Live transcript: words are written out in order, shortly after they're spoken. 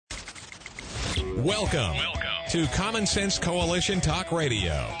Welcome to Common Sense Coalition Talk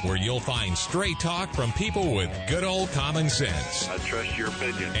Radio, where you'll find straight talk from people with good old common sense. I trust your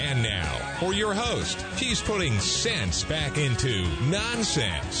opinion. And now, for your host, she's putting sense back into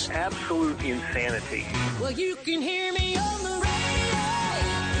nonsense. Absolute insanity. Well, you can hear me on the radio.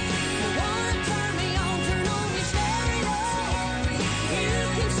 You want to turn me on me stereo. You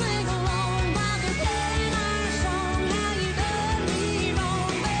can sing along while they're playing our song. How you done me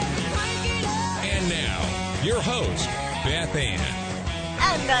wrong, baby, crank it up. And now, your host, Beth Ann.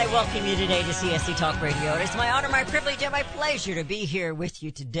 And I welcome you today to CSC Talk Radio. It's my honor, my privilege, and my pleasure to be here with you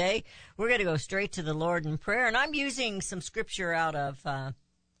today. We're going to go straight to the Lord in prayer, and I'm using some scripture out of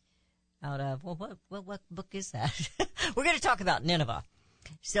what book is that? We're going to talk about Nineveh.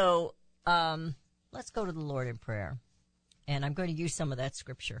 So let's go to the Lord in prayer, and I'm going to use some of that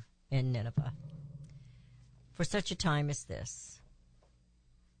scripture in Nineveh. For such a time as this,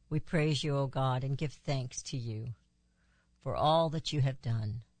 we praise you, O God, and give thanks to you for all that you have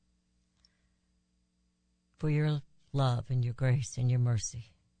done, for your love and your grace and your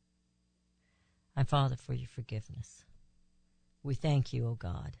mercy. And Father, for your forgiveness. We thank you, O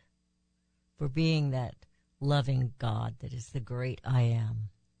God, for being that loving God that is the great I am.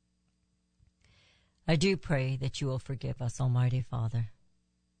 I do pray that you will forgive us, Almighty Father.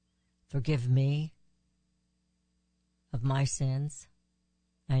 Forgive me of my sins.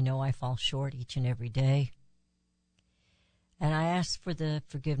 I know I fall short each and every day. And I ask for the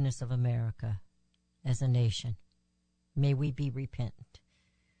forgiveness of America as a nation. May we be repentant.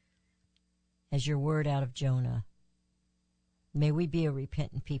 As your word out of Jonah, may we be a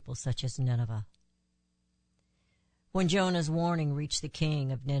repentant people such as Nineveh. When Jonah's warning reached the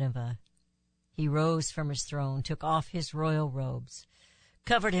king of Nineveh, he rose from his throne, took off his royal robes,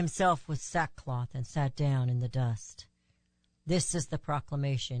 covered himself with sackcloth, and sat down in the dust. This is the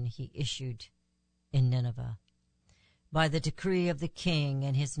proclamation he issued in Nineveh. By the decree of the king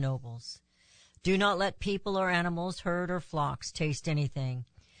and his nobles, do not let people or animals, herd or flocks taste anything.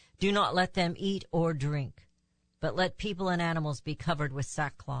 Do not let them eat or drink, but let people and animals be covered with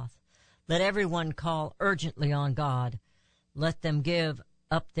sackcloth. Let everyone call urgently on God. Let them give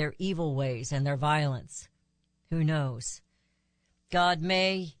up their evil ways and their violence. Who knows? God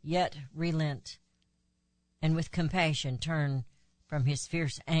may yet relent and with compassion turn from his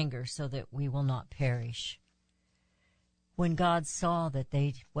fierce anger so that we will not perish. When God saw that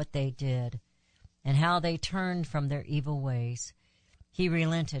what they did and how they turned from their evil ways, he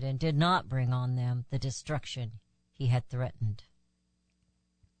relented and did not bring on them the destruction he had threatened.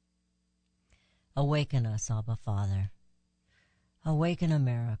 Awaken us, Abba Father. Awaken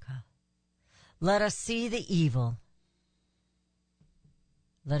America. Let us see the evil.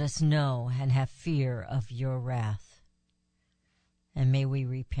 Let us know and have fear of your wrath. And may we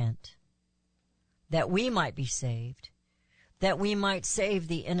repent, that we might be saved, that we might save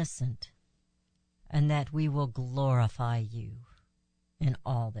the innocent, and that we will glorify you in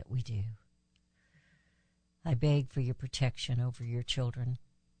all that we do. I beg for your protection over your children,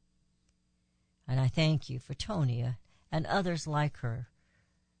 and I thank you for Tonia and others like her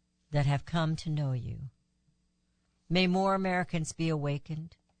that have come to know you. May more Americans be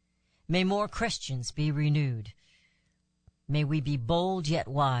awakened. May more Christians be renewed. May we be bold yet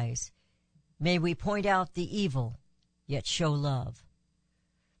wise. May we point out the evil yet show love.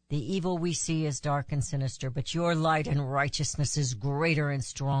 The evil we see is dark and sinister, but your light and righteousness is greater and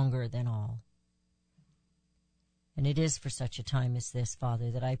stronger than all. And it is for such a time as this,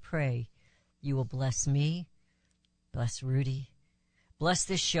 Father, that I pray you will bless me, bless Rudy, bless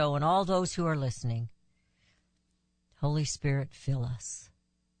this show and all those who are listening. Holy Spirit, fill us.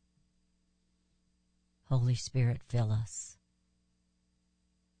 Holy Spirit, fill us.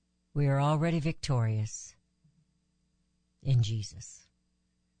 We are already victorious in Jesus.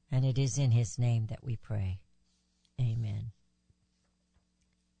 And it is in his name that we pray. Amen.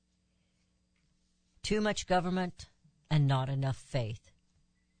 Too much government and not enough faith.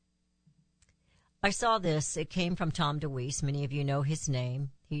 I saw this. It came from Tom DeWeese. Many of you know his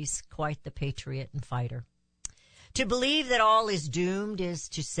name. He's quite the patriot and fighter. To believe that all is doomed is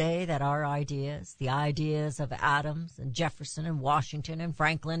to say that our ideas, the ideas of Adams and Jefferson and Washington and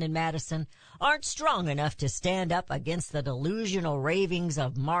Franklin and Madison, aren't strong enough to stand up against the delusional ravings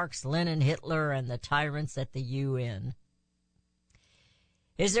of Marx, Lenin, Hitler, and the tyrants at the UN.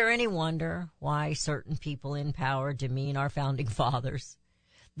 Is there any wonder why certain people in power demean our founding fathers?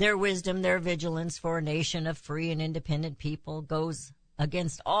 Their wisdom, their vigilance for a nation of free and independent people goes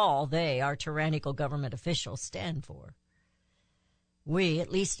against all they, our tyrannical government officials, stand for. We,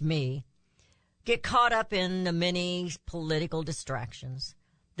 at least me, get caught up in the many political distractions.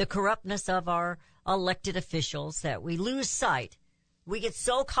 the corruptness of our elected officials that we lose sight. We get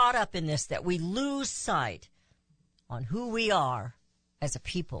so caught up in this that we lose sight on who we are as a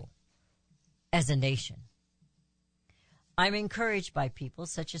people, as a nation. I'm encouraged by people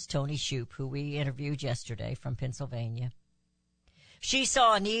such as Tony Shoup, who we interviewed yesterday from Pennsylvania. She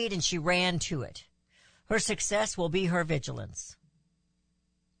saw a need and she ran to it. Her success will be her vigilance.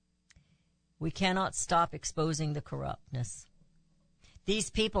 We cannot stop exposing the corruptness. These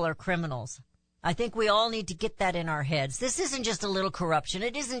people are criminals. I think we all need to get that in our heads. This isn't just a little corruption.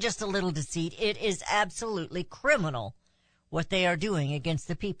 It isn't just a little deceit. It is absolutely criminal what they are doing against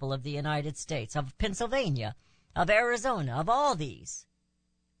the people of the United States, of Pennsylvania, of Arizona, of all these.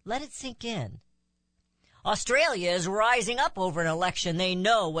 Let it sink in. Australia is rising up over an election they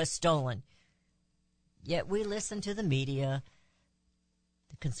know was stolen. Yet we listen to the media,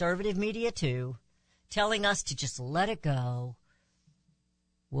 the conservative media too, telling us to just let it go.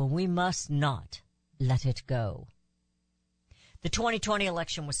 Well, we must not let it go. The 2020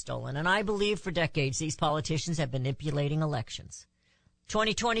 election was stolen, and I believe for decades these politicians have been manipulating elections.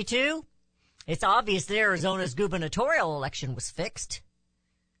 2022, it's obvious that Arizona's gubernatorial election was fixed.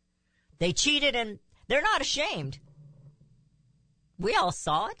 They cheated, and they're not ashamed. We all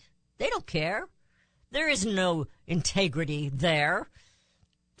saw it. They don't care. There is no integrity there.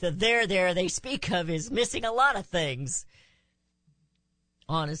 The there they speak of is missing a lot of things.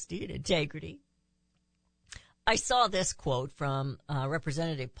 Honesty and integrity. I saw this quote from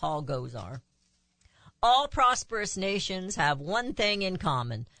Representative Paul Gosar. All prosperous nations have one thing in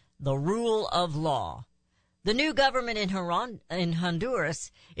common, the rule of law. The new government in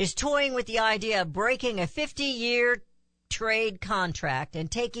Honduras is toying with the idea of breaking a 50-year trade contract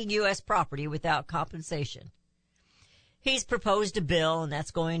and taking U.S. property without compensation. He's proposed a bill, and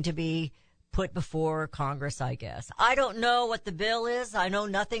that's going to be put before Congress, I guess. I don't know what the bill is. I know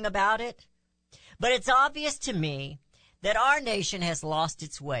nothing about it. But it's obvious to me that our nation has lost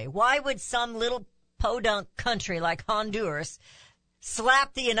its way. Why would some little podunk country like Honduras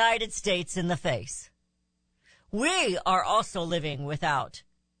slap the United States in the face? We are also living without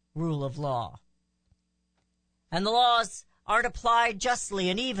rule of law. And the laws aren't applied justly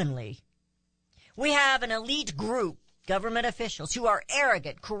and evenly. We have an elite group, government officials, who are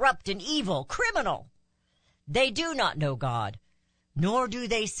arrogant, corrupt, and evil, criminal. They do not know God, nor do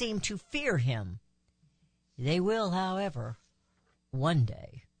they seem to fear him. They will, however, one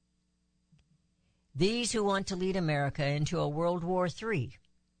day. These who want to lead America into a World War III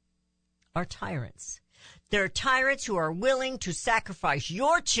are tyrants. They're tyrants who are willing to sacrifice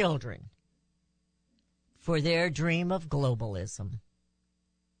your children for their dream of globalism,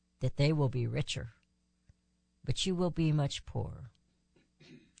 that they will be richer, but you will be much poorer.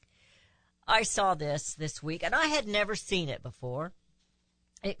 I saw this week, and I had never seen it before.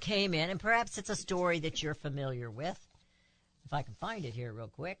 It came in, and perhaps it's a story that you're familiar with. If I can find it here real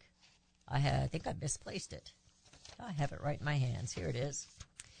quick. I think I misplaced it. I have it right in my hands. Here it is.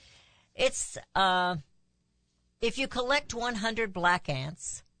 It's, if you collect 100 black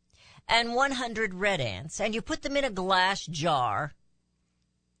ants and 100 red ants, and you put them in a glass jar,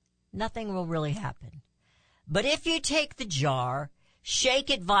 nothing will really happen. But if you take the jar, shake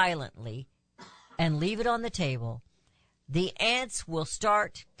it violently, and leave it on the table, the ants will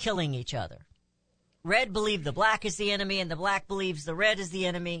start killing each other. Red believe the black is the enemy, and the black believes the red is the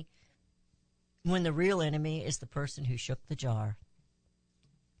enemy, when the real enemy is the person who shook the jar.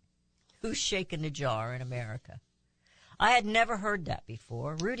 Who's shaken the jar in America? I had never heard that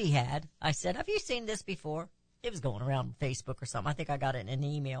before. Rudy had. I said, have you seen this before? It was going around on Facebook or something. I think I got it in an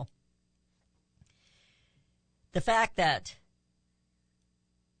email. The fact that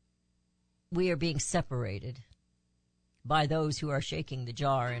we are being separated by those who are shaking the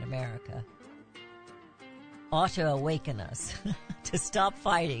jar in America ought to awaken us to stop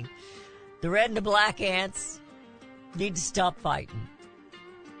fighting. The red and the black ants need to stop fighting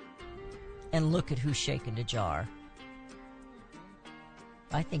and look at who's shaking the jar.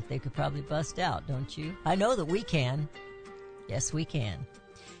 I think they could probably bust out, don't you? I know that we can. Yes, we can.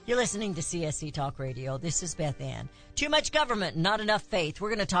 You're listening to CSC Talk Radio. This is Beth Ann. Too much government, not enough faith. We're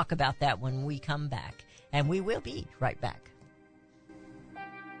going to talk about that when we come back. And we will be right back.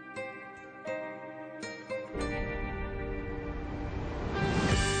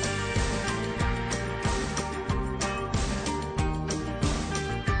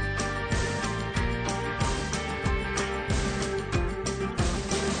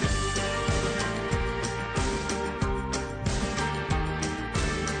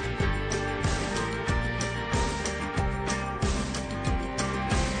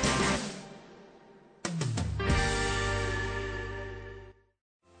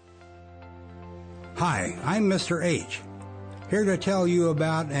 Hi, I'm Mr. H, here to tell you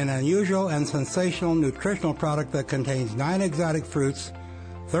about an unusual and sensational nutritional product that contains 9 exotic fruits,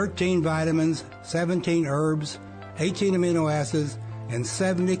 13 vitamins, 17 herbs, 18 amino acids, and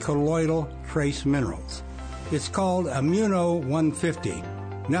 70 colloidal trace minerals. It's called Immuno 150.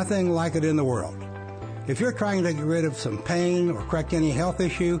 Nothing like it in the world. If you're trying to get rid of some pain or correct any health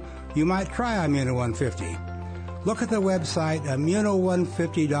issue, you might try Immuno 150. Look at the website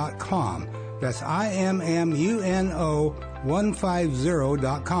immuno150.com. That's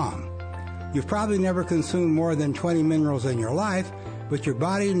IMMUNO150.com. You've probably never consumed more than 20 minerals in your life, but your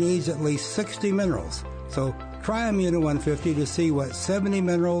body needs at least 60 minerals. So try Immuno 150 to see what 70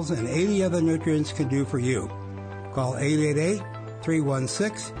 minerals and 80 other nutrients can do for you. Call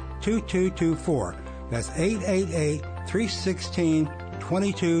 888-316-2224. That's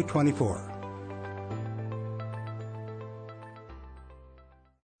 888-316-2224.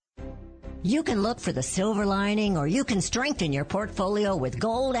 You can look for the silver lining, or you can strengthen your portfolio with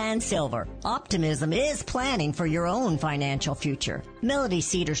gold and silver. Optimism is planning for your own financial future. Melody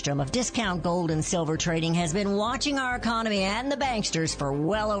Cedarstrom of Discount Gold and Silver Trading has been watching our economy and the banksters for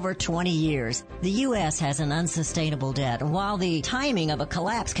well over 20 years. The U.S. has an unsustainable debt, and while the timing of a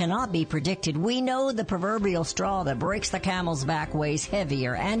collapse cannot be predicted, we know the proverbial straw that breaks the camel's back weighs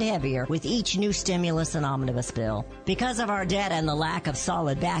heavier and heavier with each new stimulus and omnibus bill. Because of our debt and the lack of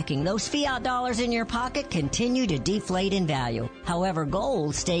solid backing, those fiat dollars in your pocket continue to deflate in value. However,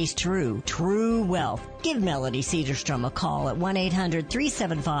 gold stays true wealth. Give Melody Cedarstrom a call at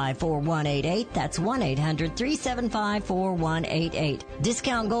 1-800-375-4188. That's 1-800-375-4188.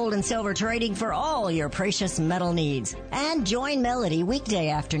 Discount Gold and Silver Trading for all your precious metal needs. And join Melody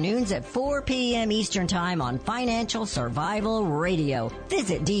weekday afternoons at 4 p.m. Eastern Time on Financial Survival Radio.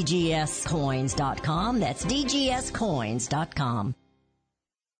 Visit dgscoins.com. That's dgscoins.com.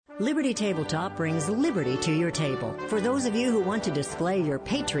 Liberty Tabletop brings liberty to your table. For those of you who want to display your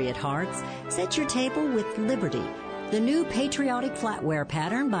patriot hearts, set your table with Liberty, the new patriotic flatware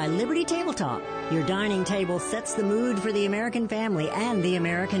pattern by Liberty Tabletop. Your dining table sets the mood for the American family and the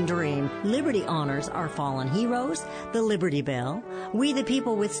American dream. Liberty honors our fallen heroes, the Liberty Bell, We the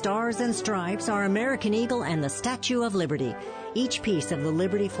People with Stars and Stripes, our American Eagle, and the Statue of Liberty. Each piece of the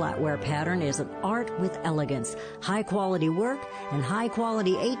Liberty flatware pattern is an art with elegance, high-quality work, and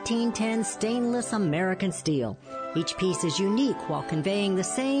high-quality 1810 stainless American steel. Each piece is unique while conveying the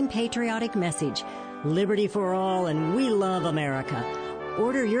same patriotic message, liberty for all, and we love America.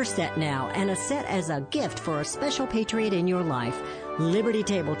 Order your set now, and a set as a gift for a special patriot in your life. Liberty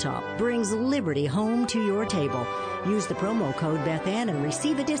Tabletop brings liberty home to your table. Use the promo code Beth Ann and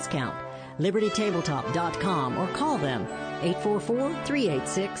receive a discount. LibertyTabletop.com or call them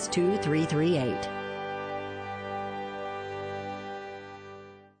 844-386-2338.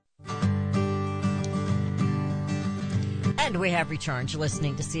 And we have returned. You're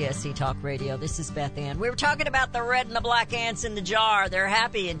listening to CSC Talk Radio. This is Beth Ann. We were talking about the red and the black ants in the jar. They're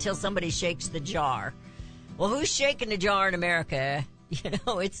happy until somebody shakes the jar. Well, who's shaking the jar in America? You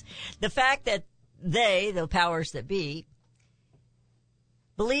know, it's the fact that they, the powers that be,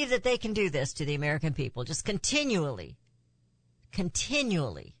 believe that they can do this to the American people. Just continually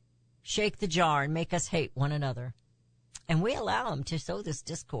shake the jar and make us hate one another. And we allow them to sow this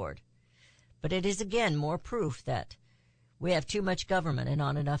discord. But it is, again, more proof that we have too much government and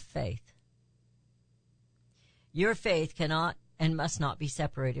not enough faith. Your faith cannot and must not be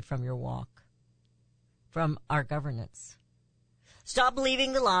separated from your walk, from our governance. Stop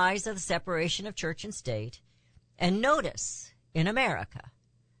believing the lies of the separation of church and state, and notice in America,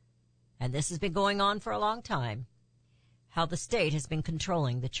 and this has been going on for a long time, how the state has been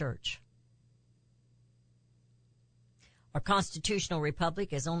controlling the church. Our constitutional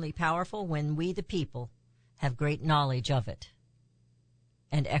republic is only powerful when we, the people, have great knowledge of it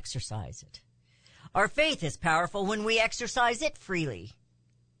and exercise it. Our faith is powerful when we exercise it freely.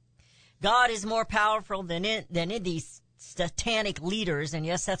 God is more powerful than in these satanic leaders, and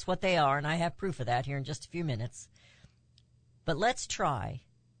yes, that's what they are, and I have proof of that here in just a few minutes. But let's try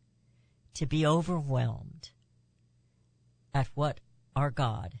to be overwhelmed at what our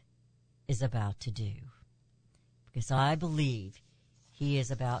God is about to do, because I believe he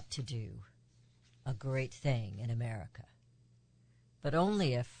is about to do a great thing in America, but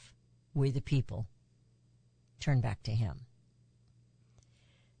only if we, the people, turn back to him.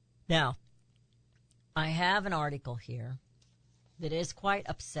 Now, I have an article here that is quite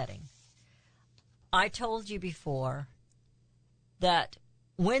upsetting. I told you before that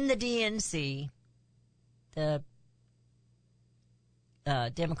when the DNC, the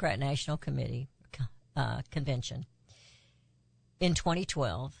Democrat National Committee Convention in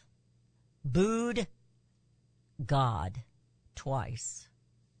 2012, booed God twice,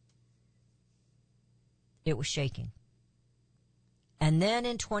 it was shaking. And then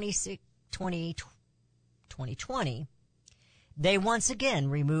in 2020, they once again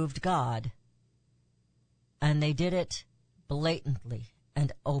removed God. And they did it blatantly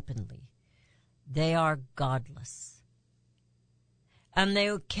and openly. They are godless. And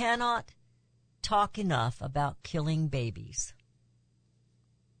they cannot talk enough about killing babies.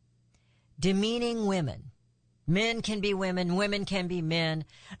 Demeaning women. Men can be women, women can be men.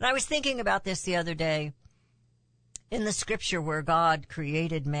 And I was thinking about this the other day. In the scripture where God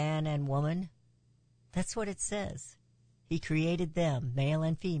created man and woman, that's what it says. He created them, male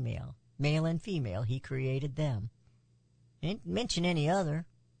and female. Male and female, he created them. He didn't mention any other.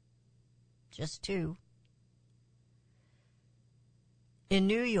 Just two. In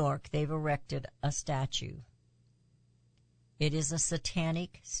New York, they've erected a statue. It is a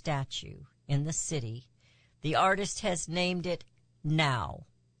satanic statue in the city. The artist has named it Now.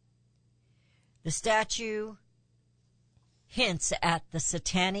 The statue hints at the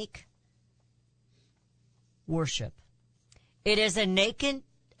satanic worship. It is a naked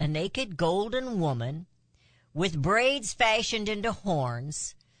golden woman with braids fashioned into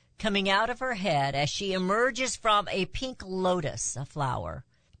horns coming out of her head as she emerges from a pink lotus, a flower.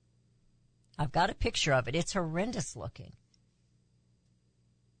 I've got a picture of it. It's horrendous looking.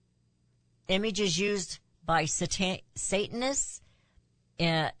 Images used by Satanists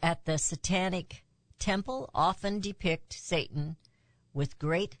at the Satanic Temple often depict Satan with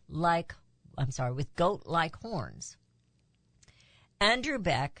goat-like horns. Andrew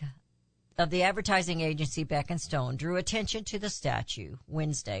Beck of the advertising agency Beck & Stone drew attention to the statue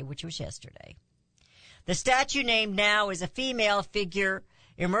Wednesday, which was yesterday. The statue named Now is a female figure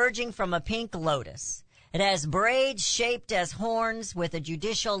emerging from a pink lotus. It has braids shaped as horns with a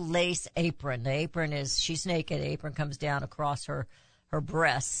judicial lace apron. The apron she's naked. The apron comes down across her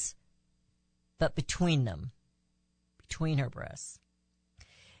breasts, but between her breasts.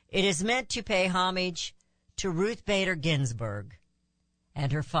 It is meant to pay homage to Ruth Bader Ginsburg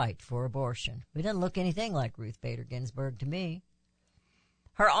and her fight for abortion. It doesn't look anything like Ruth Bader Ginsburg to me.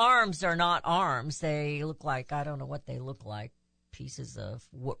 Her arms are not arms. They look like, I don't know what they look like, pieces of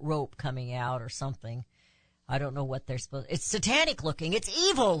rope coming out or something. I don't know what they're supposed to. It's satanic looking. It's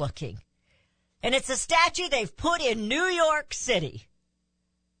evil looking. And it's a statue they've put in New York City.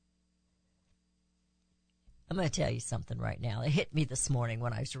 I'm going to tell you something right now. It hit me this morning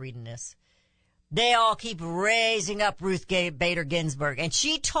when I was reading this. They all keep raising up Ruth Bader Ginsburg, and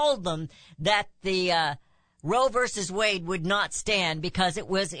she told them that the Roe versus Wade would not stand because it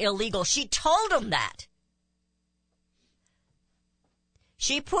was illegal. She told them that.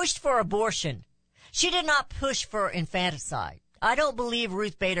 She pushed for abortion. She did not push for infanticide. I don't believe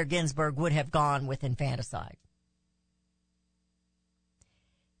Ruth Bader Ginsburg would have gone with infanticide.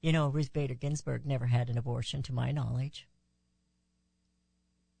 You know, Ruth Bader Ginsburg never had an abortion, to my knowledge.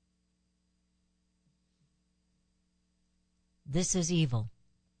 This is evil.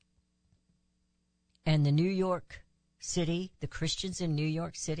 And the New York City, the Christians in New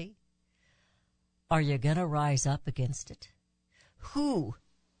York City, are you going to rise up against it? Who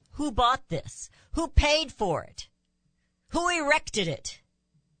bought this? Who paid for it? Who erected it?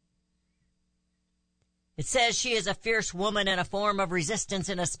 It says she is a fierce woman and a form of resistance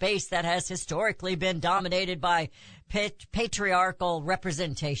in a space that has historically been dominated by patriarchal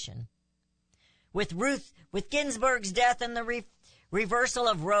representation. With Ginsburg's death and the reversal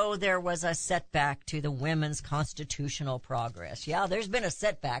of Roe, there was a setback to the women's constitutional progress. Yeah, there's been a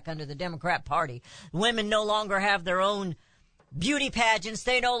setback under the Democrat Party. Women no longer have their own beauty pageants.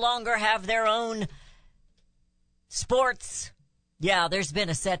 They no longer have their own sports. Yeah, there's been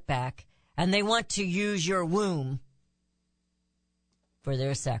a setback. And they want to use your womb for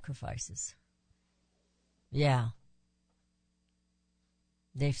their sacrifices. Yeah.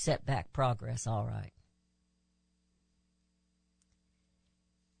 They've set back progress, all right.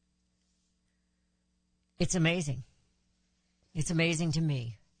 It's amazing. It's amazing to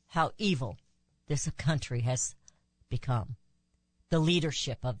me how evil this country has become. The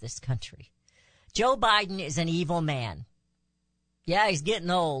leadership of this country. Joe Biden is an evil man. Yeah, he's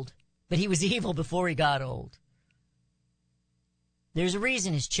getting old, but he was evil before he got old. There's a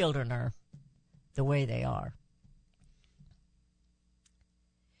reason his children are the way they are.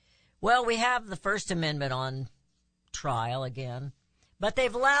 Well, we have the First Amendment on trial again, but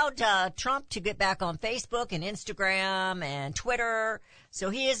they've allowed Trump to get back on Facebook and Instagram and Twitter, so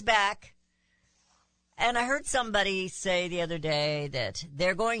he is back. And I heard somebody say the other day that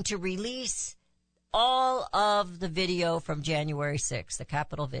they're going to release all of the video from January 6th, the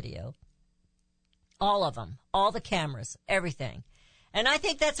Capitol video. All of them. All the cameras. Everything. And I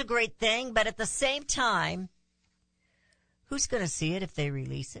think that's a great thing, but at the same time, who's going to see it if they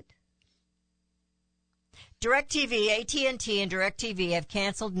release it? DirecTV, AT&T, and DirecTV have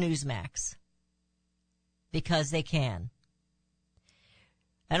canceled Newsmax because they can.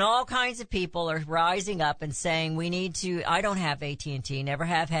 And all kinds of people are rising up and saying we need to, I don't have AT&T, never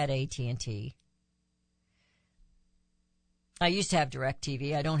have had AT&T. I used to have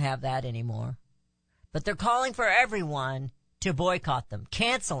DirecTV. I don't have that anymore. But they're calling for everyone to boycott them,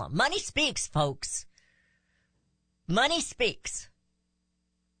 cancel them. Money speaks, folks. Money speaks.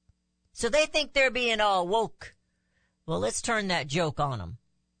 So they think they're being all woke. Well, let's turn that joke on them.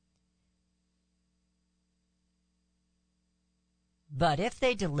 But if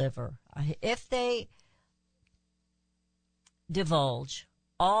they deliver, if they divulge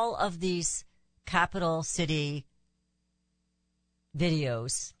all of these capital city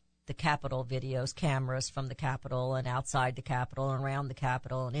videos, the Capitol videos, cameras from the Capitol and outside the Capitol and around the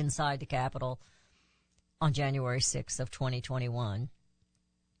Capitol and inside the Capitol on January 6th of 2021,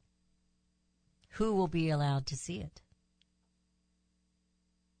 who will be allowed to see it?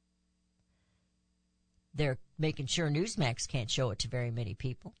 They're making sure Newsmax can't show it to very many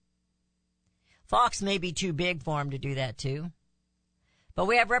people. Fox may be too big for them to do that too. But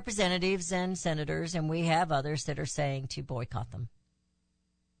we have representatives and senators, and we have others that are saying to boycott them,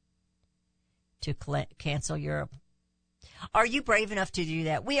 to cancel Europe. Are you brave enough to do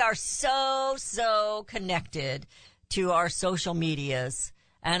that? We are so connected to our social medias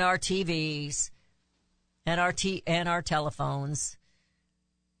and our TVs and our telephones.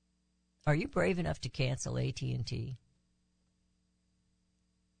 Are you brave enough to cancel AT&T?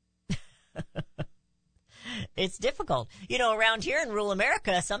 It's difficult. You know, around here in rural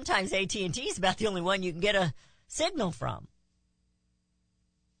America, sometimes AT&T is about the only one you can get a signal from.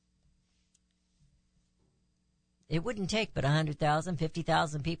 It wouldn't take but 100,000,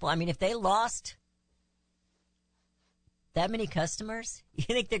 50,000 people. I mean, if they lost that many customers, you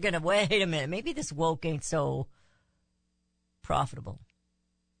think they're going to, wait a minute, maybe this woke ain't so profitable.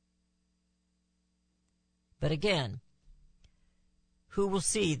 But again, who will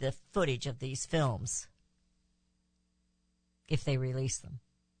see the footage of these films if they release them?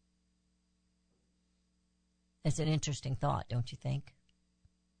 It's an interesting thought, don't you think?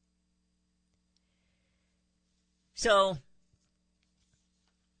 So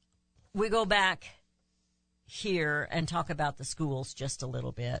we go back here and talk about the schools just a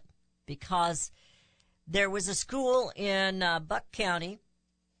little bit, because there was a school in Buck County,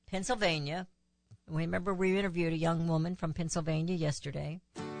 Pennsylvania. Remember, we interviewed a young woman from Pennsylvania yesterday.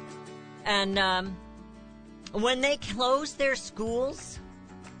 And when they closed their schools,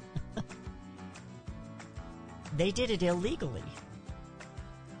 they did it illegally.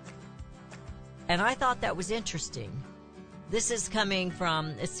 And I thought that was interesting. This is coming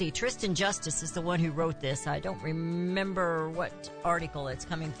from, let's see, Tristan Justice is the one who wrote this. I don't remember what article it's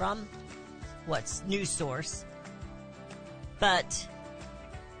coming from, what news source. But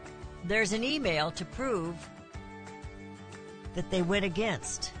there's an email to prove that they went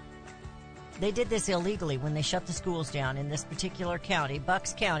against. They did this illegally when they shut the schools down in this particular county,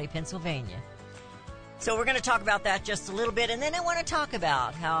 Bucks County, Pennsylvania. So we're going to talk about that just a little bit, and then I want to talk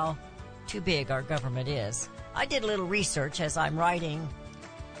about how too big our government is. I did a little research as I'm writing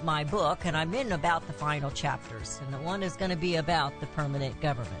my book, and I'm in about the final chapters, and the one is going to be about the permanent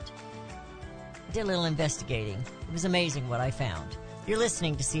government. I did a little investigating. It was amazing what I found. You're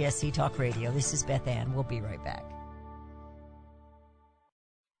listening to CSC Talk Radio. This is Beth Ann. We'll be right back.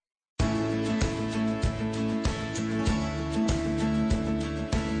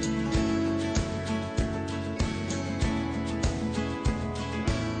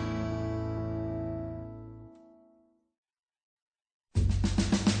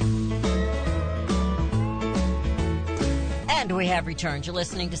 And we have returned. You're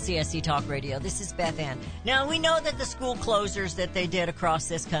listening to CSC Talk Radio. This is Beth Ann. Now, we know that the school closures that they did across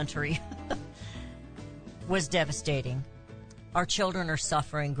this country was devastating. Our children are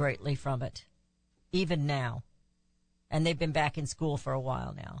suffering greatly from it, even now. And they've been back in school for a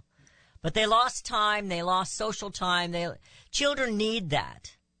while now. But they lost time. They lost social time. Children need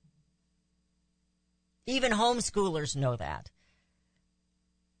that. Even homeschoolers know that.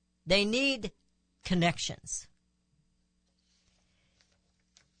 They need connections.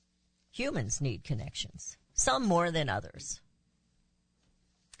 Humans need connections, some more than others.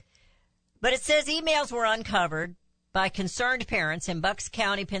 But it says emails were uncovered by concerned parents in Bucks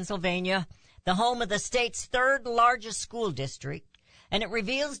County, Pennsylvania, the home of the state's third largest school district, And it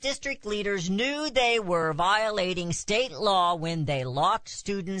reveals district leaders knew they were violating state law when they locked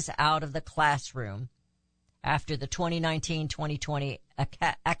students out of the classroom after the 2019-2020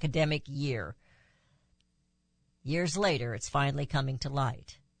 academic year. Years later, it's finally coming to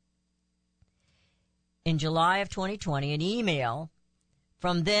light. In July of 2020, an email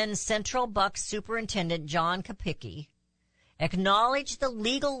from then Central Bucks Superintendent John Kapicki acknowledged the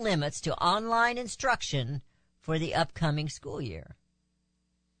legal limits to online instruction for the upcoming school year.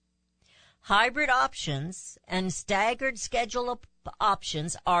 Hybrid options and staggered schedule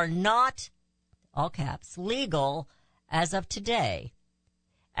options are not, all caps, legal as of today,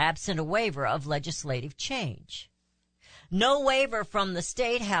 absent a waiver of legislative change. No waiver from the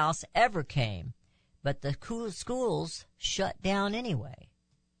State House ever came, but the schools shut down anyway.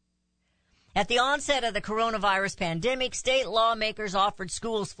 At the onset of the coronavirus pandemic, state lawmakers offered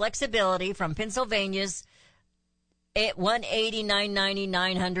schools flexibility from Pennsylvania's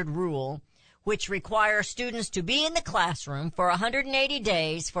 180-990-900 rule, which requires students to be in the classroom for 180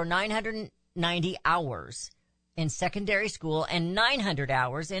 days for 990 hours in secondary school and 900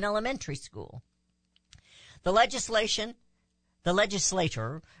 hours in elementary school. The legislature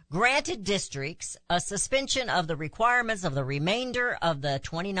granted districts a suspension of the requirements of the remainder of the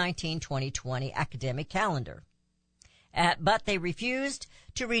 2019-2020 academic calendar. But they refused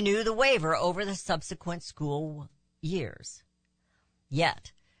to renew the waiver over the subsequent school years.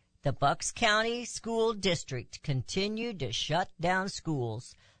 Yet, the Bucks County School District continued to shut down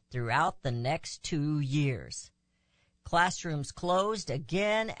schools throughout the next 2 years. Classrooms closed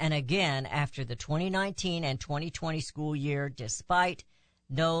again and again after the 2019 and 2020 school year, despite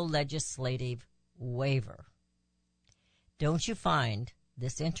no legislative waiver. Don't you find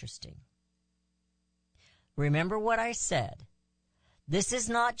this interesting? Remember what I said. This is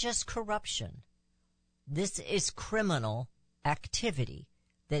not just corruption. This is criminal activity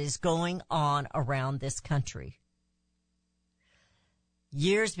that is going on around this country.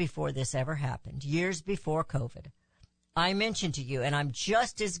 Years before this ever happened, years before COVID, I mentioned to you, and I'm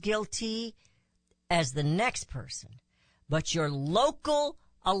just as guilty as the next person, but your local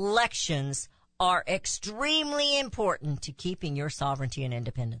elections are extremely important to keeping your sovereignty and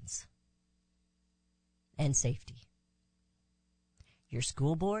independence and safety. Your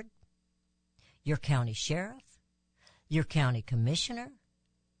school board, your county sheriff, your county commissioner,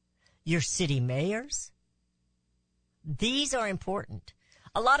 your city mayors, these are important.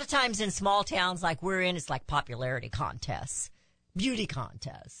 A lot of times in small towns like we're in, it's like popularity contests, beauty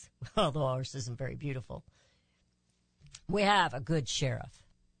contests, although ours isn't very beautiful. We have a good sheriff.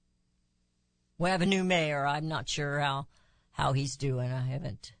 We have a new mayor. I'm not sure how he's doing. I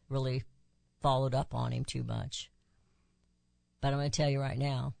haven't really followed up on him too much. But I'm going to tell you right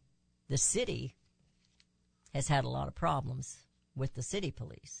now, the city has had a lot of problems with the city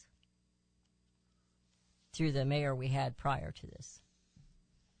police through the mayor we had prior to this.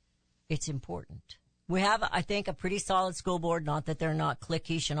 It's important. We have, I think, a pretty solid school board, not that they're not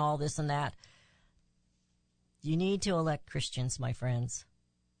cliquish and all this and that. You need to elect Christians, my friends.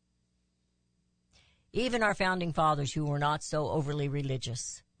 Even our founding fathers, who were not so overly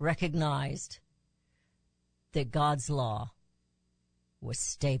religious, recognized that God's law was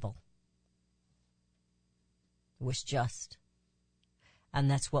stable, was just. And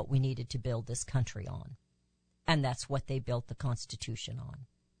that's what we needed to build this country on. And that's what they built the Constitution on.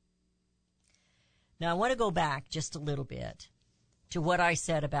 Now, I want to go back just a little bit to what I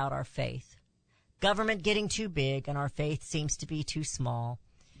said about our faith. Government getting too big and our faith seems to be too small.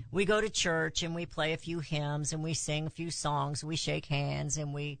 We go to church and we play a few hymns and we sing a few songs, we shake hands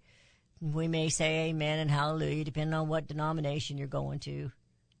and we may say amen and hallelujah depending on what denomination you're going to.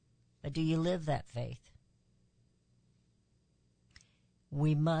 But do you live that faith?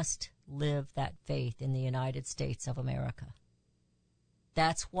 We must live that faith in the United States of America.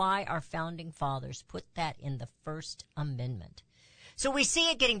 That's why our founding fathers put that in the First Amendment. So we see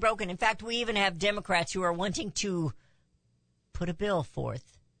it getting broken. In fact, we even have Democrats who are wanting to put a bill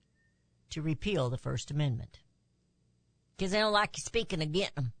forth to repeal the First Amendment because they don't like you speaking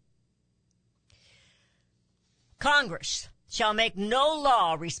against them. Congress shall make no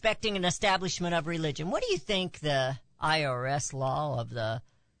law respecting an establishment of religion. What do you think the IRS law of the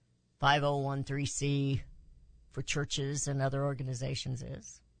 5013C for churches and other organizations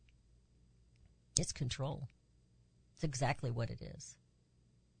is? It's control. It's exactly what it is.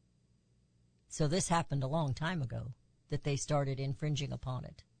 So this happened a long time ago that they started infringing upon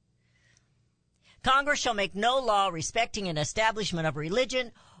it. Congress shall make no law respecting an establishment of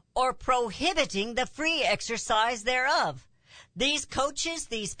religion or prohibiting the free exercise thereof. These coaches,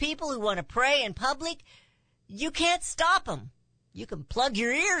 these people who want to pray in public, you can't stop them. You can plug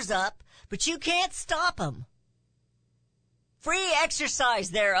your ears up, but you can't stop them. Free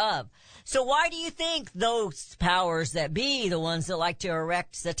exercise thereof. So why do you think those powers that be, the ones that like to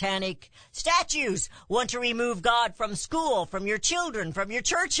erect satanic statues, want to remove God from school, from your children, from your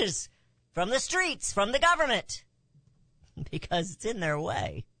churches, from the streets, from the government? Because it's in their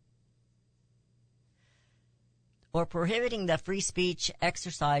way. Or prohibiting the free speech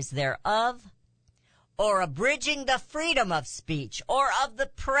exercise thereof, or abridging the freedom of speech, or of the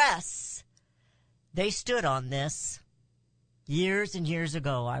press. They stood on this. Years and years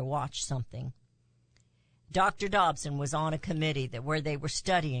ago, I watched something. Dr. Dobson was on a committee where they were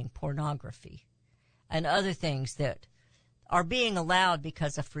studying pornography and other things that are being allowed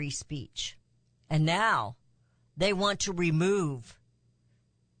because of free speech. And now they want to remove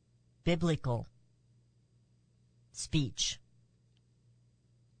biblical speech.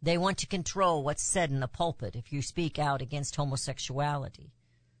 They want to control what's said in the pulpit if you speak out against homosexuality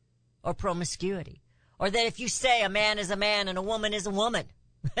or promiscuity. Or that if you say a man is a man and a woman is a woman,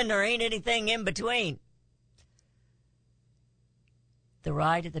 and there ain't anything in between. The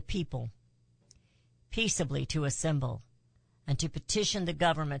right of the people peaceably to assemble and to petition the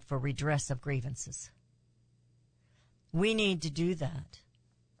government for redress of grievances. We need to do that.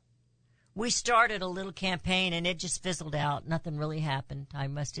 We started a little campaign and it just fizzled out. Nothing really happened, I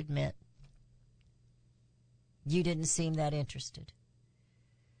must admit. You didn't seem that interested.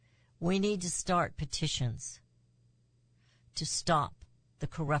 We need to start petitions to stop the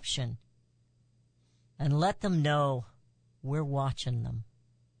corruption and let them know we're watching them.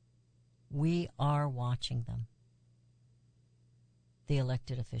 We are watching them, the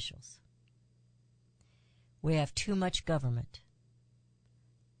elected officials. We have too much government.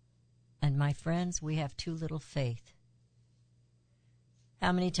 And my friends, we have too little faith.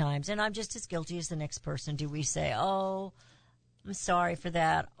 How many times, and I'm just as guilty as the next person, do we say, oh, I'm sorry for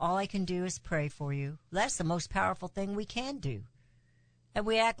that. All I can do is pray for you. That's the most powerful thing we can do. And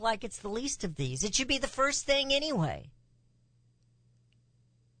we act like it's the least of these. It should be the first thing anyway.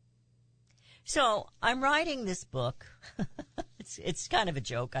 So I'm writing this book. It's kind of a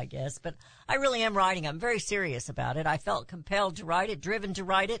joke, I guess, but I really am writing. I'm very serious about it. I felt compelled to write it, driven to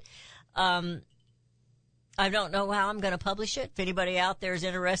write it. I don't know how I'm going to publish it. If anybody out there is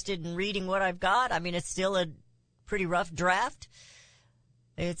interested in reading what I've got, I mean, it's still a pretty rough draft.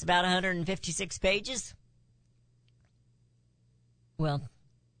 It's about 156 pages. Well,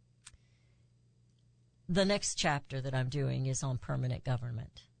 the next chapter that I'm doing is on permanent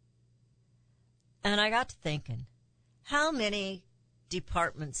government. And I got to thinking, how many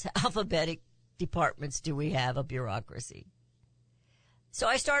departments, alphabetic departments, do we have of bureaucracy? So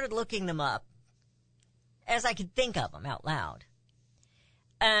I started looking them up as I could think of them out loud.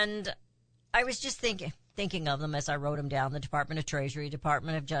 And I was just thinking of them as I wrote them down: the Department of Treasury,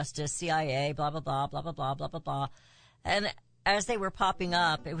 Department of Justice, CIA, blah, blah, blah, blah, blah, blah, blah, blah, blah. And as they were popping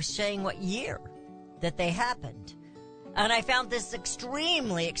up, it was saying what year that they happened. And I found this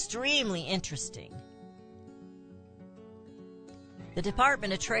extremely, extremely interesting. The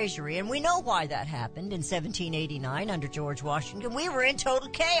Department of Treasury, and we know why that happened in 1789 under George Washington. We were in total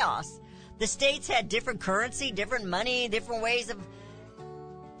chaos. The states had different currency, different money, different ways of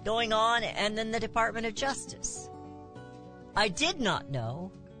going on, and then the Department of Justice. I did not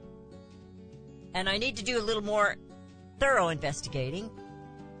know, and I need to do a little more thorough investigating,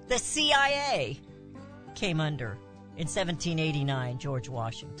 the CIA came under in 1789, George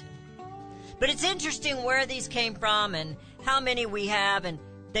Washington. But it's interesting where these came from and how many we have, and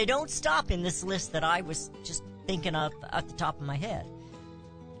they don't stop in this list that I was just thinking of at the top of my head.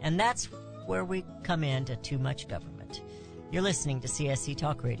 And that's where we come into too much government. You're listening to CSC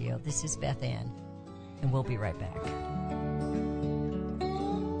Talk Radio. This is Beth Ann, and we'll be right back.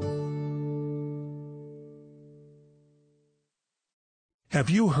 Have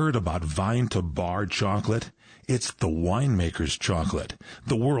you heard about Vine to Bar chocolate? It's the winemaker's chocolate,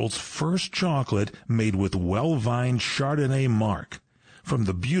 the world's first chocolate made with well-vined Chardonnay marc from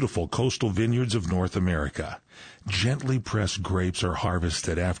the beautiful coastal vineyards of North America. Gently pressed grapes are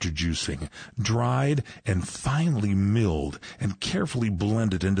harvested after juicing, dried and finely milled and carefully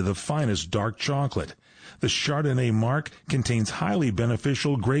blended into the finest dark chocolate. The Chardonnay marc contains highly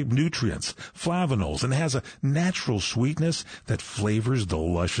beneficial grape nutrients, flavonols, and has a natural sweetness that flavors the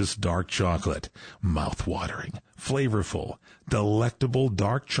luscious dark chocolate. Mouth-watering, flavorful, delectable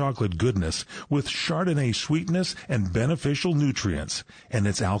dark chocolate goodness with Chardonnay sweetness and beneficial nutrients. And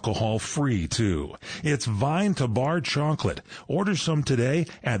it's alcohol-free, too. It's Vine to Bar chocolate. Order some today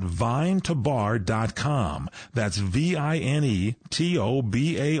at vinetobar.com. That's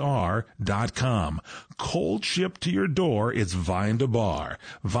VINETOBAR.com. Cold shipped to your door, it's Vine to Bar.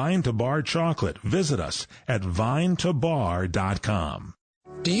 Vine to Bar chocolate. Visit us at vinetobar.com.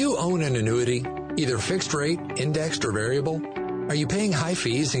 Do you own an annuity, either fixed rate, indexed, or variable? Are you paying high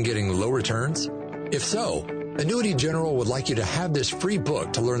fees and getting low returns? If so, Annuity General would like you to have this free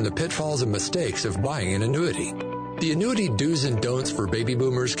book to learn the pitfalls and mistakes of buying an annuity. The Annuity Do's and Don'ts for Baby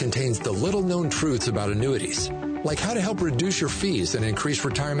Boomers contains the little-known truths about annuities, like how to help reduce your fees and increase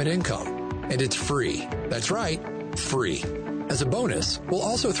retirement income. And it's free. That's right, free. As a bonus, we'll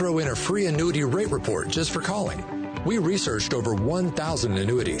also throw in a free annuity rate report just for calling. We researched over 1,000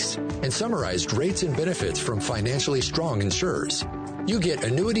 annuities and summarized rates and benefits from financially strong insurers. You get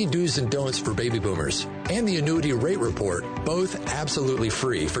Annuity Do's and Don'ts for Baby Boomers and the Annuity Rate Report, both absolutely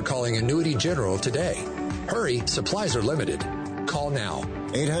free for calling Annuity General today. Hurry, supplies are limited. Call now.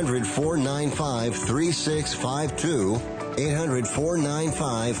 800-495-3652.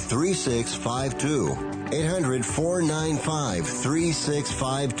 800-495-3652.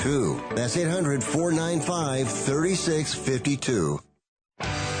 800-495-3652. That's 800-495-3652.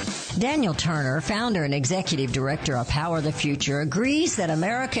 Daniel Turner, founder and executive director of Power the Future, agrees that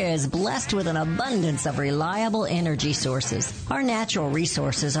America is blessed with an abundance of reliable energy sources. Our natural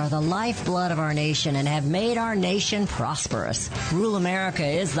resources are the lifeblood of our nation and have made our nation prosperous. Rural America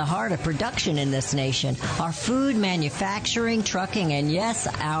is the heart of production in this nation. Our food, manufacturing, trucking, and yes,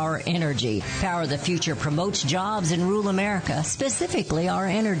 our energy. Power the Future promotes jobs in rural America, specifically our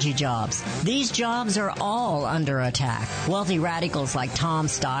energy jobs. These jobs are all under attack. Wealthy radicals like Tom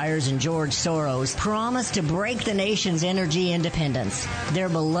Stiers and George Soros promise to break the nation's energy independence. Their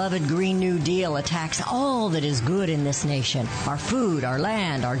beloved Green New Deal attacks all that is good in this nation. Our food, our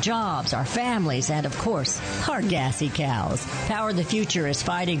land, our jobs, our families, and of course, our gassy cows. Power the Future is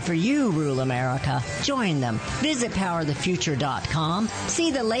fighting for you, rural America. Join them. Visit PowerTheFuture.com.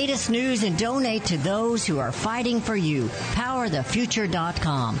 See the latest news and donate to those who are fighting for you.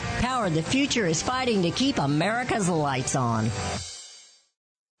 PowerTheFuture.com. Power the Future is fighting to keep America's lights on.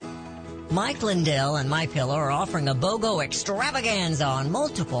 Mike Lindell and MyPillow are offering a BOGO extravaganza on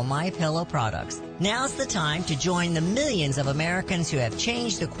multiple MyPillow products. Now's the time to join the millions of Americans who have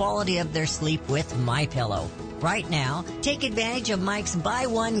changed the quality of their sleep with MyPillow. Right now, take advantage of Mike's buy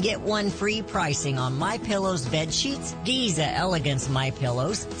one, get one free pricing on MyPillow's bed sheets, Giza Elegance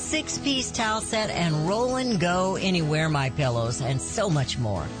MyPillows, 6-piece towel set, and Roll and Go Anywhere MyPillows, and so much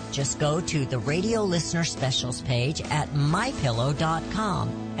more. Just go to the radio listener specials page at MyPillow.com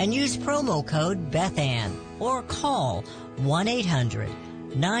and use promo code Beth Ann or call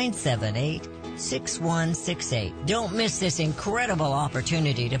 1-800-978-6168. Don't miss this incredible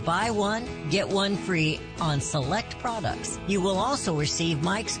opportunity to buy one, get one free on select products. You will also receive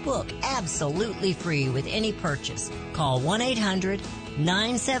Mike's book absolutely free with any purchase. Call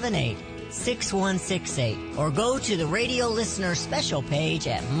 1-800-978-6168 or go to the radio listener special page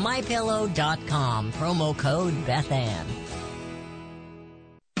at MyPillow.com. Promo code Beth Ann.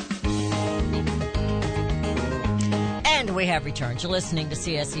 And we have returned. You're listening to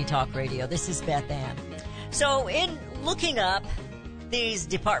CSC Talk Radio. This is Beth Ann. So in looking up these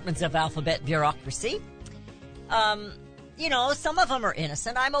departments of alphabet bureaucracy, some of them are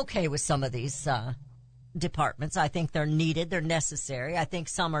innocent. I'm okay with some of these departments. I think they're needed. They're necessary. I think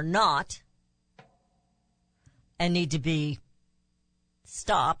some are not and need to be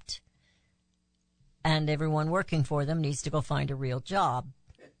stopped. And everyone working for them needs to go find a real job.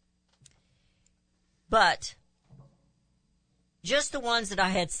 But just the ones that I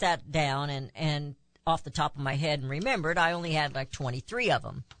had sat down and off the top of my head and remembered, I only had like 23 of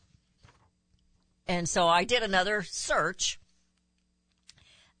them. And so I did another search,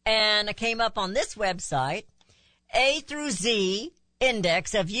 and I came up on this website, A through Z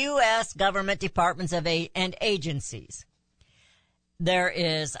Index of U.S. Government Departments and Agencies. There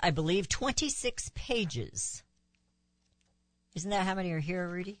is, I believe, 26 pages. Isn't that how many are here,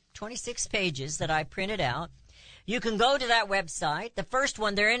 Rudy? 26 pages that I printed out. You can go to that website. The first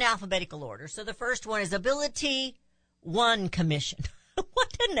one, they're in alphabetical order. So the first one is Ability One Commission.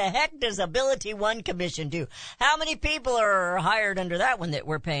 What in the heck does Ability One Commission do? How many people are hired under that one that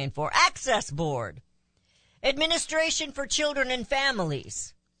we're paying for? Access Board. Administration for Children and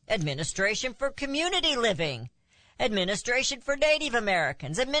Families. Administration for Community Living. Administration for Native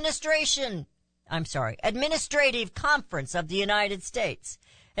Americans. Administrative Conference of the United States.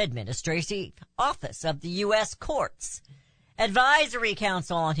 Administrative Office of the U.S. Courts, Advisory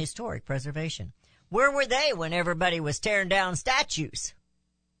Council on Historic Preservation. Where were they when everybody was tearing down statues?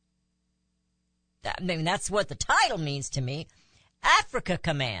 I mean, that's what the title means to me. Africa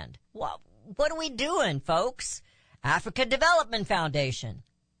Command. What are we doing, folks? Africa Development Foundation.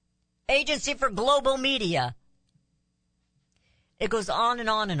 Agency for Global Media. It goes on and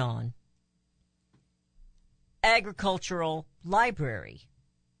on and on. Agricultural Library.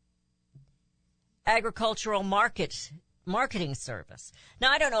 Agricultural Marketing Service.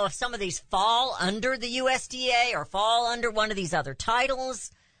 Now, I don't know if some of these fall under the USDA or fall under one of these other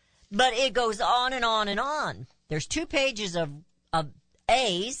titles, but it goes on and on and on. There's 2 pages of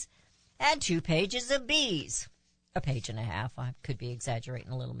A's and 2 pages of B's. A page and a half. I could be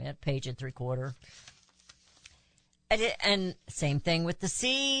exaggerating a little bit. Page and 3/4. And same thing with the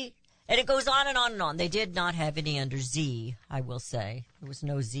C. And it goes on and on and on. They did not have any under Z, I will say. There was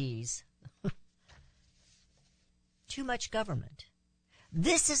no Z's. Too much government.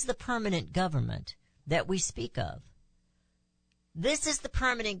 This is the permanent government that we speak of. This is the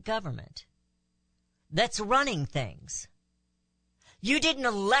permanent government that's running things. You didn't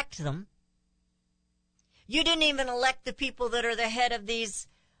elect them. You didn't even elect the people that are the head of these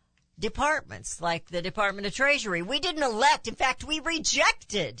departments, like the Department of Treasury. We didn't elect. In fact, we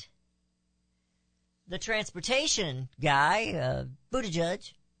rejected the transportation guy,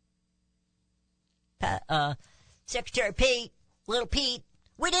 Buttigieg, Secretary Pete, Little Pete.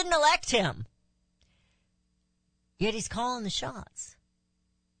 We didn't elect him. Yet he's calling the shots.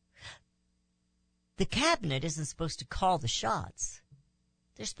 The cabinet isn't supposed to call the shots.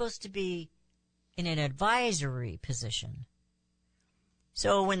 They're supposed to be in an advisory position.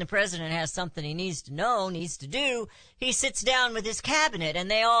 So when the president has something he needs to know, needs to do, he sits down with his cabinet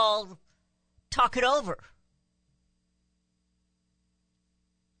and they all talk it over.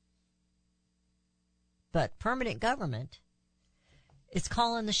 But permanent government is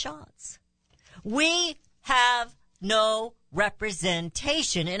calling the shots. We have no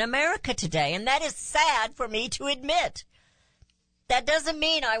representation in America today, and that is sad for me to admit. That doesn't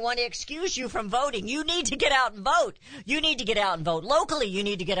mean I want to excuse you from voting. You need to get out and vote. You need to get out and vote locally. You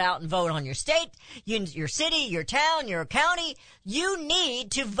need to get out and vote on your state, your city, your town, your county. You need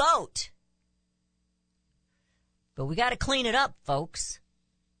to vote. But we got to clean it up, folks.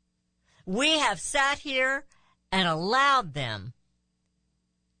 We have sat here and allowed them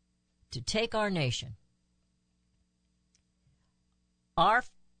to take our nation. Our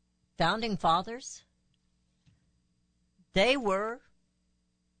founding fathers, they were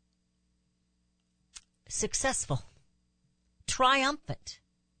successful, triumphant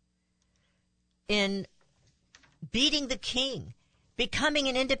in beating the king, becoming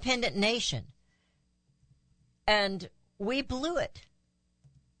an independent nation. And we blew it.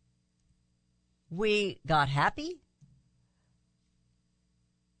 We got happy,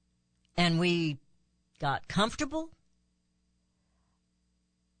 and we got comfortable,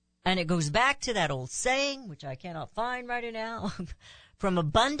 and it goes back to that old saying, which I cannot find right now, from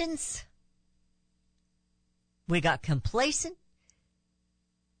abundance, we got complacent,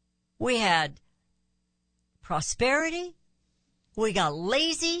 we had prosperity, we got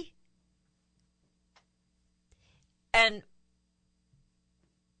lazy, and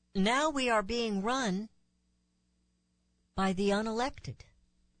now we are being run by the unelected.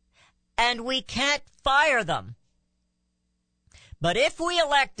 And we can't fire them. But if we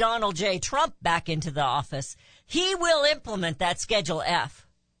elect Donald J. Trump back into the office, he will implement that Schedule F.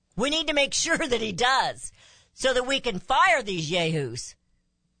 We need to make sure that he does so that we can fire these yahoos.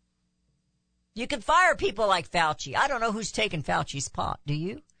 You can fire people like Fauci. I don't know who's taking Fauci's pot. Do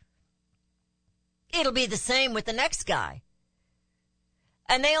you? It'll be the same with the next guy.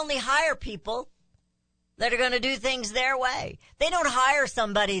 And they only hire people that are going to do things their way. They don't hire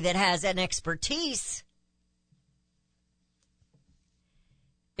somebody that has an expertise.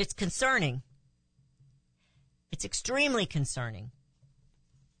 It's concerning. It's extremely concerning.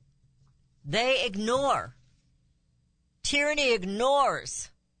 They ignore. Tyranny ignores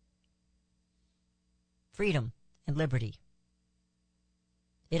freedom and liberty.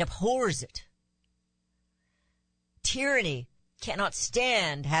 It abhors it. Tyranny cannot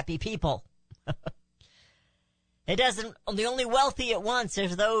stand happy people. It doesn't, the only wealthy it wants are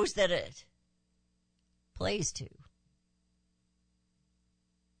those that it plays to.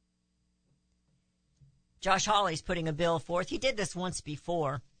 Josh Hawley's putting a bill forth. He did this once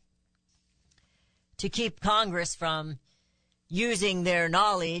before to keep Congress from using their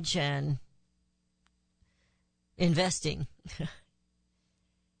knowledge and investing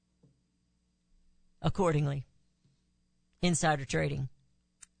accordingly. Insider trading.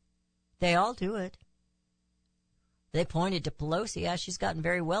 They all do it. They pointed to Pelosi. Yeah, she's gotten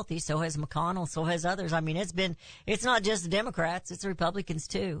very wealthy. So has McConnell. So has others. I mean, it's not just the Democrats. It's the Republicans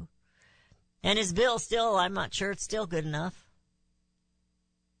too. And his bill still, I'm not sure it's still good enough.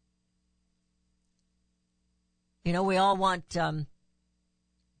 You know, we all want to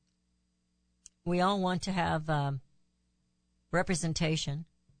have representation.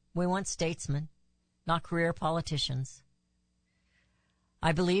 We want statesmen, not career politicians.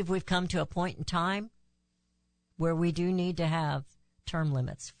 I believe we've come to a point in time where we do need to have term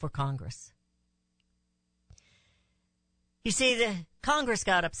limits for Congress. You see, the Congress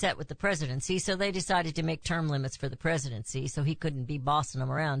got upset with the presidency, so they decided to make term limits for the presidency so he couldn't be bossing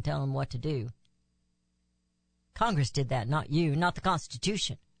them around, telling them what to do. Congress did that, not you, not the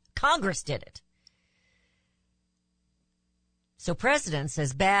Constitution. Congress did it. So presidents,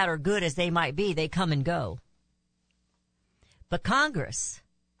 as bad or good as they might be, they come and go. But Congress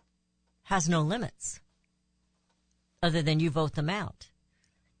has no limits other than you vote them out.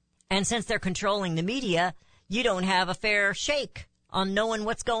 And since they're controlling the media, you don't have a fair shake on knowing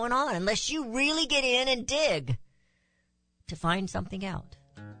what's going on unless you really get in and dig to find something out.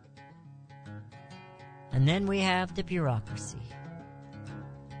 And then we have the bureaucracy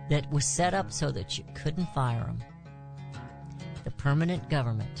that was set up so that you couldn't fire them. The permanent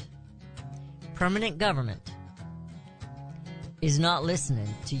government. Permanent government is not listening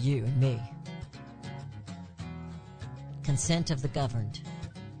to you and me. Consent of the governed.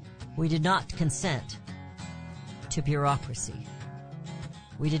 We did not consent to bureaucracy.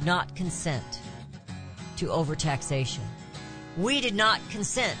 We did not consent to overtaxation. We did not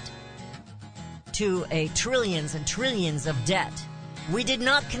consent to a trillions and trillions of debt. We did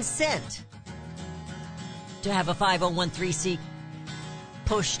not consent to have a 501(c)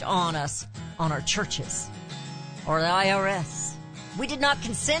 pushed on us, on our churches, or the IRS. We did not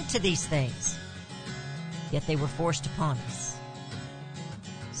consent to these things, yet they were forced upon us.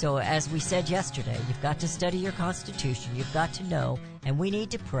 So as we said yesterday, you've got to study your Constitution, you've got to know, and we need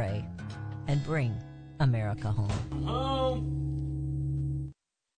to pray and bring America home. Home.